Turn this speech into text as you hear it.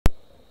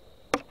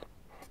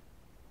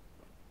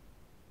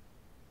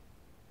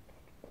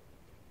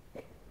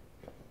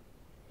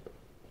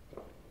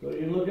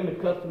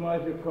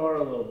customize your car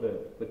a little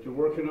bit, but you're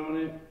working on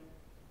it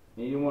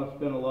and you don't want to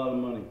spend a lot of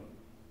money.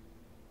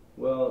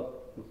 Well,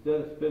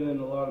 instead of spending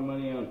a lot of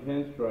money on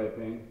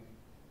pinstriping,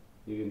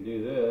 you can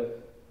do this.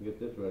 Get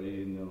this ready,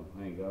 even though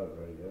I ain't got it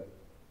ready yet.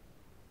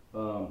 I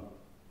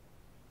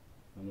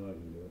know I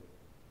can do it.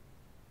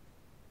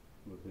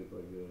 We'll see if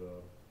I get it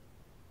off.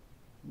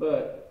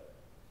 But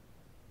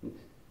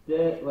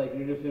instead, like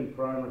you're just in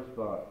primer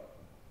spot,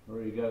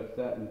 or you got a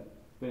satin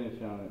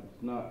finish on it.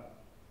 It's not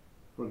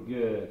for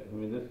good. I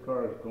mean, this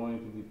car is going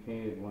to be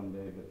painted one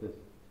day, but this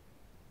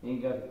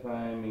ain't got the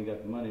time, ain't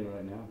got the money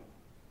right now.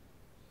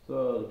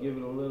 So to give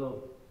it a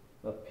little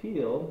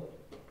appeal,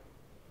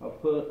 I'll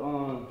put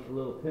on a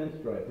little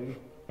pinstriping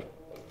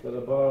that I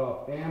bought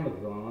off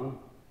Amazon,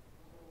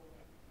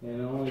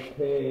 and I only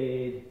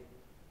paid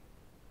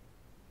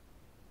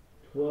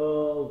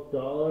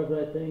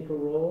 $12, I think, a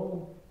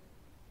roll.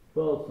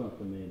 12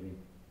 something maybe.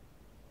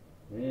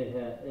 And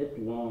it's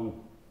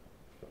long.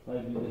 I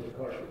do this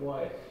car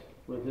twice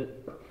with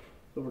it.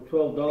 It's over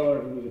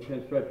 $12 and you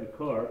can pinstripe your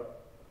car.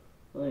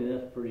 I think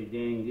that's pretty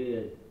dang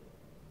good.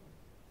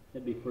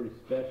 That'd be pretty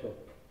special.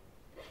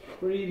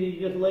 Pretty easy,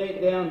 you just lay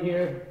it down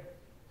here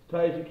as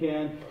tight as you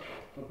can.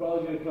 I'm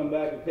probably going to come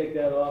back and take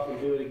that off and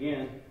do it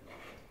again.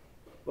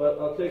 But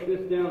I'll take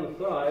this down the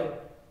side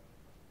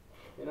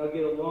and I'll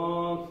get a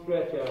long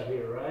stretch out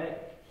here, right?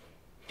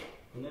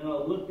 And then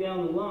I'll look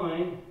down the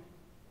line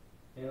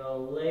and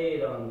I'll lay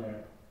it on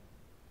there.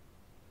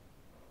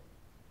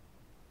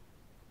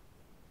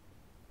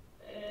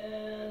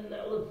 And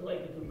that looks like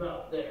it's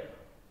about there.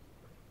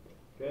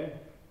 Okay?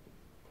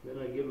 Then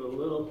I give it a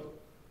little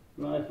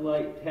nice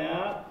light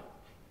tap.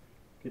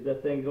 Get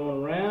that thing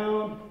going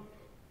around.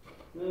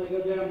 Then I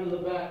go down to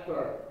the back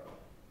part.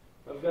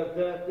 I've got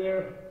that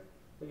there.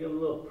 I give it a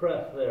little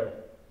press there.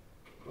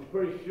 I'm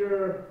pretty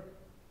sure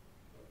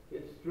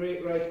it's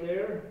straight right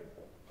there.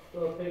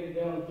 So I'll take it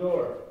down the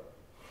door.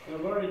 And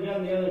I've already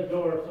done the other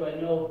door, so I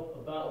know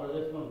about where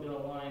this one's going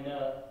to line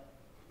up.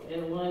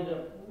 And it lines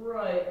up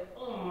right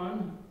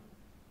on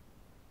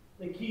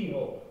the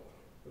keyhole.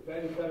 So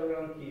kind of cut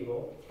around the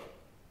keyhole.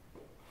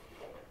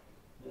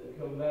 Then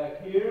come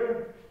back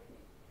here,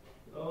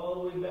 all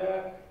the way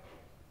back,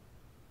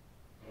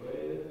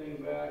 lay the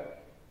thing back.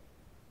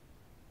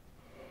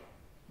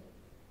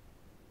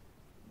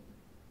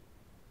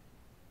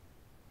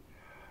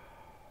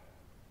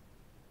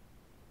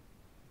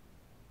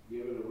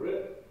 Give it a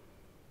rip,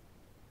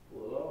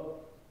 pull it off,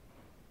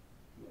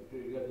 make sure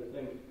you got the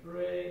thing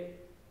straight.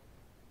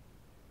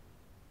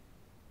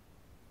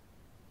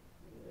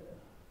 Yeah.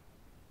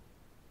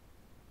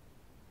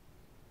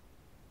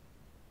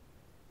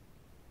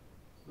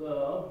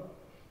 So,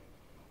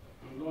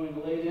 I'm going to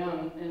lay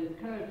down, and it's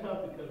kind of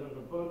tough because there's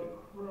a bunch of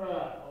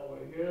crap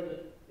over here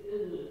that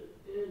is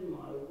in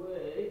my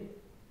way.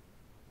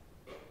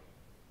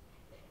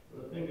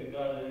 But I think I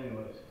got it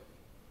anyways.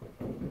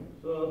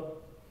 So,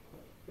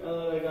 now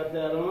that I got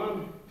that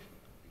on,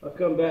 I'll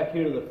come back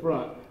here to the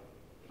front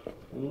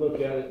and look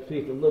at it, see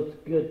if it looks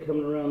good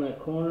coming around that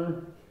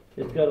corner.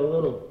 It's got a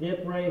little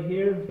dip right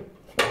here,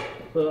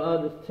 so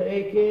I'll just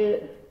take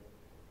it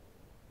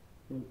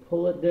and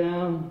pull it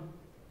down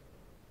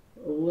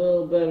a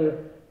little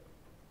better,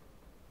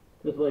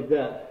 just like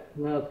that.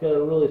 Now it's got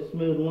a really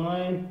smooth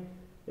line.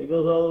 It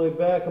goes all the way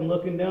back. I'm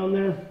looking down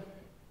there.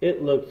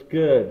 It looks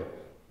good.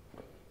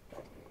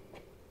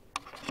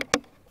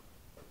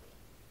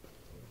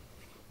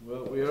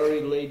 Well, we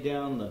already laid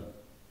down the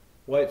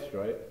white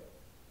stripe,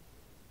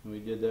 and we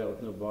did that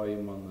with no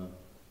volume on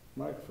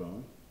the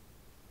microphone.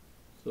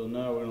 So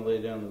now we're going to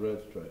lay down the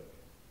red stripe.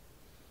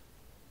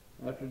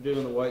 After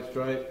doing the white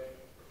stripe,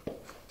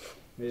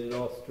 made it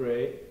all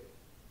straight,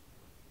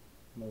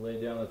 I'm going to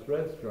lay down this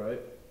red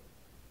stripe,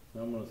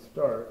 and I'm going to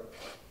start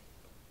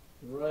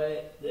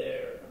right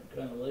there.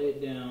 Kind of lay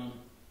it down,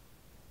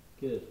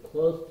 get as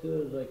close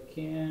to it as I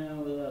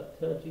can without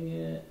touching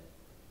it.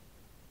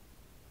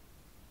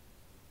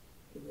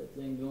 Get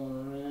that thing going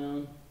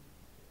around.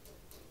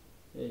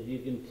 As you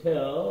can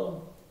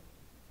tell,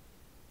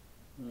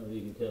 I don't know if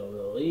you can tell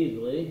real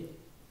easily,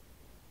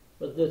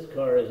 but this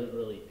car isn't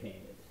really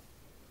painted.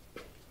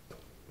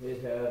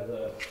 It has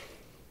a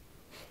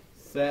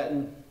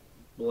satin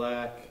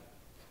black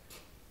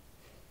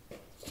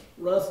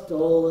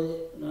Rust-Oleum,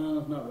 no,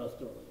 it's not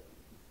Rust-Oleum,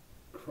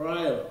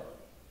 Krylon.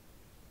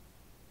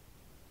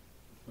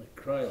 Like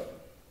Krylon.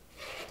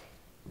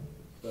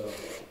 So,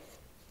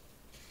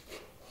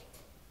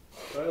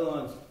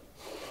 Krylon's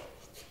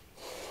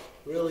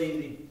real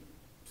easy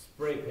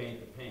spray paint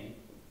to paint.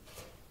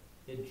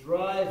 It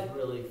dries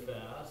really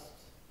fast,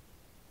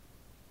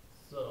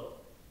 so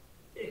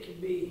it can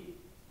be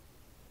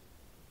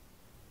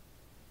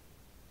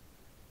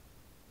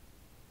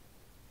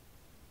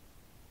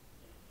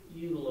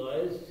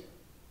utilized.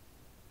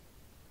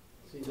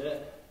 See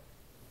that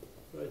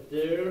right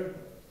there?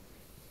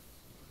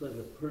 Looks like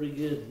a pretty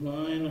good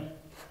line.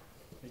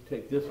 I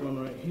take this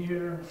one right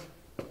here.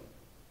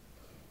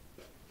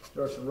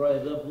 Starts to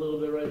rise up a little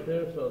bit right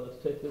there, so I'll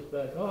just take this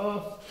back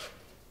off.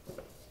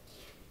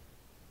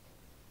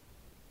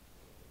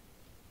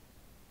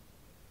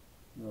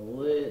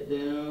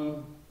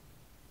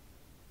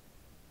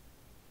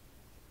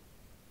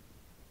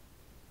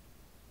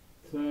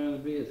 trying to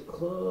be as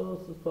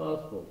close as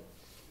possible.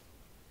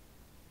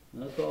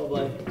 And that's all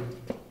by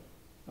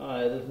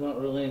eye. There's not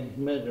really any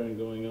measuring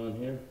going on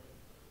here.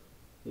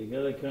 You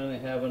gotta kind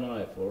of have an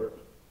eye for it.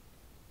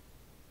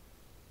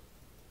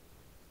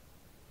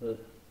 But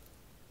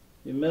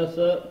you mess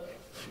up,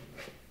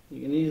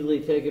 you can easily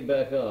take it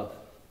back off.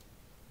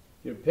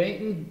 If you're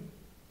painting,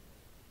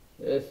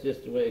 that's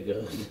just the way it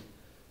goes.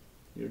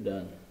 You're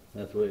done.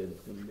 That's the way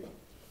it's going to be.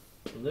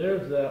 So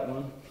there's that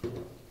one.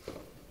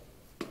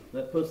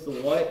 That puts the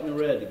white and the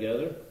red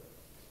together.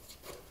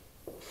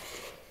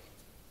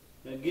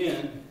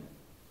 Again,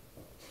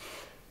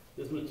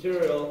 this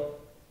material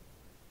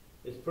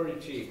is pretty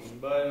cheap. You can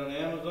buy it on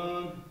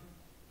Amazon.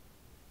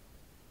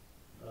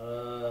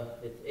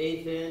 It's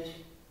 1/8 inch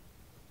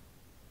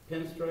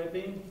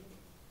pinstriping.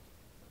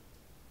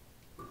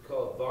 We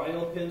call it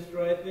vinyl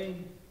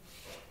pinstriping.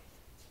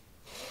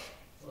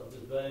 Well,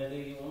 just about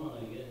anything you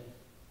want, I guess.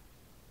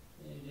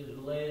 And you just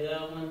lay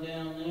that one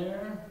down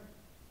there.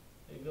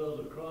 It goes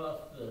across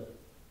the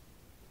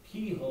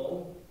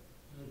keyhole.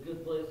 It's a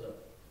good place to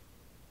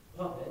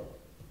pop it.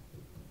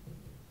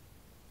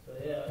 So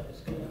yeah,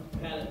 just gonna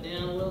pat it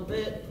down a little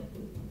bit.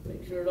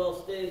 Make sure it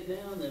all stays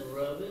down, then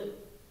rub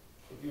it.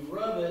 If you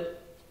rub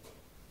it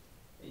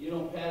and you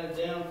don't pat it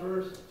down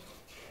first,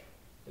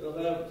 it'll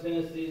have a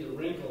tendency to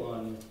wrinkle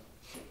on you.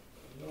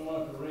 You don't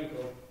want it to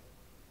wrinkle.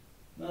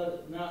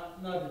 Not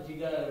that you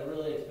got a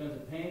really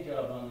expensive paint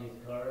job on these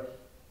cars,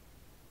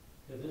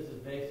 because this is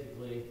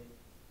basically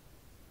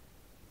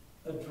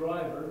a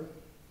driver.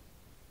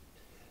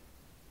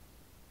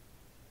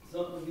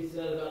 Something to be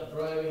said about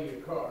driving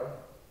your car.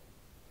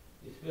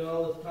 You spend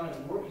all this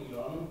time working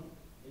on them,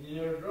 and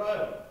you never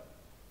drive them.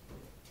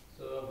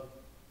 So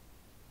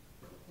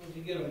once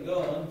you get them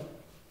going,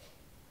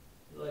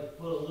 you like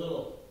to put a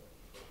little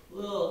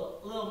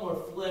more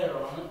flair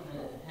on it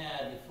than it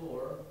had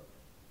before.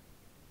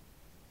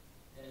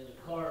 And the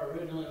car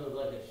originally was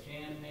like a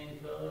champagne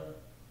color.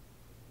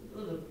 It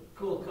was a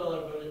cool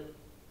color, but it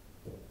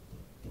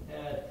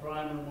had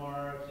primer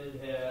marks.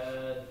 It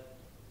had,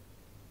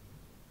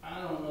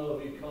 I don't know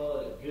if you call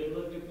it a good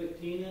looking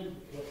patina.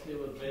 I guess it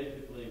was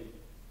basically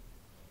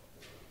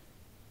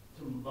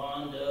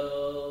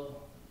Tumbando.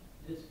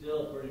 It's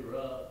still pretty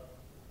rough.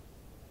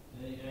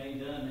 And I ain't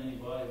done any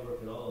body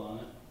work at all on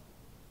it.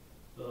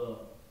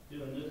 So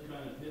doing this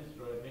kind of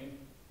pinstriping,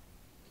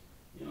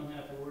 you don't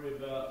have to worry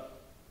about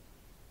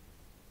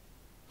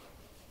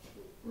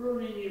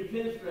ruining your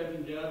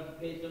pinstriping job to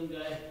pay some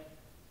guy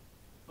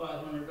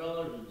 $500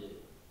 to do.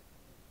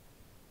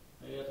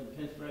 I got some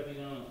pinstriping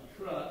on a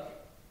truck.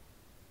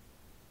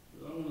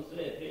 So I'm going to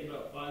say I paid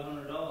about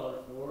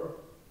 $500 for.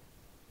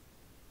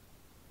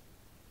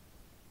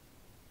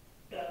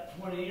 Got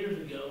 20 years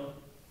ago.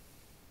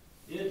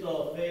 It's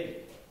all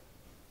faded.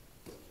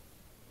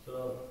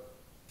 So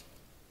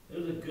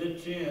there's a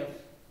good chance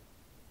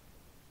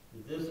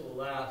that this will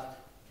last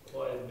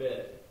quite a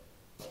bit.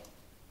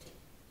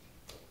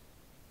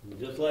 And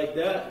just like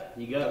that,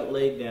 you got it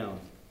laid down.